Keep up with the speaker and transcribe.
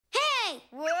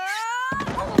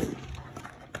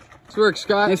Nice work,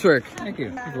 Scott. Nice work. Thank you.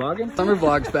 You vlogging? Summer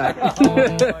vlog's back.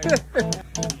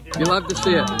 You love to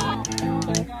see it.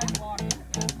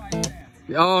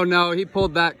 Oh no, he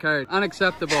pulled that card.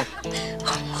 Unacceptable.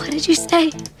 What did you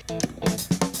say?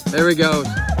 There he goes.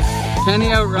 Can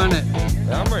he outrun it?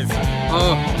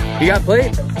 Oh, he got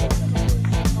played.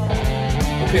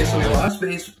 Okay, so we lost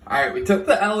base. All right, we took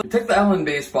the L. We took the L in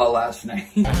baseball last night.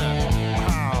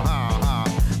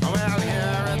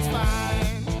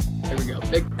 There we go.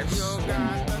 Big spin.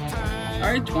 All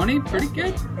right, 20, pretty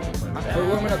good. We're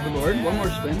warming up the board. One more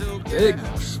spin. Big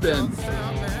spin.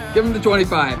 Give him the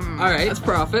 25. All right, that's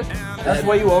profit. That's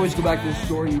why you always go back to the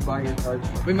store and you buy your cards.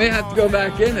 We may have to go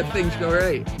back in if things go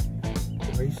right.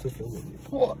 Why are you still filming me?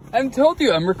 Well, I told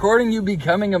you, I'm recording you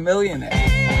becoming a millionaire. That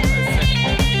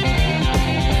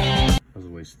was a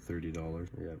waste of $30.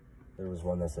 Yeah. There was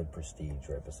one that said Prestige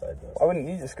right beside this. Why wouldn't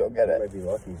you just go get it? Might be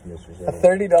Lucky's, Mr. A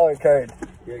 $30 card.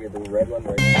 Yeah, get the red one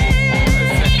right.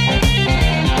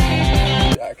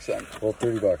 Accent. Well,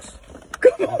 $30.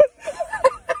 Come on.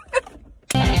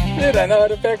 Dude, I know how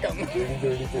to pick them.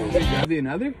 30. Grab you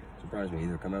another? Surprised me.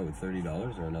 Either come out with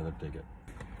 $30 or another ticket.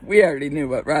 We already knew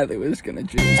what Riley was gonna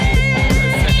choose.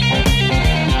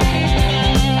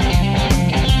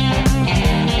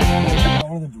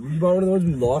 One of the ones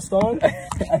we lost on? I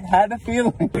had a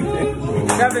feeling.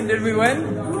 Kevin, did we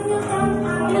win?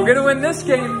 We're gonna win this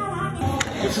game.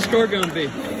 What's the score gonna be?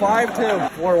 5-2.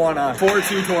 4-1.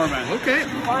 4-2 Torment. Okay.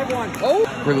 5-1.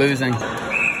 Oh, we're losing.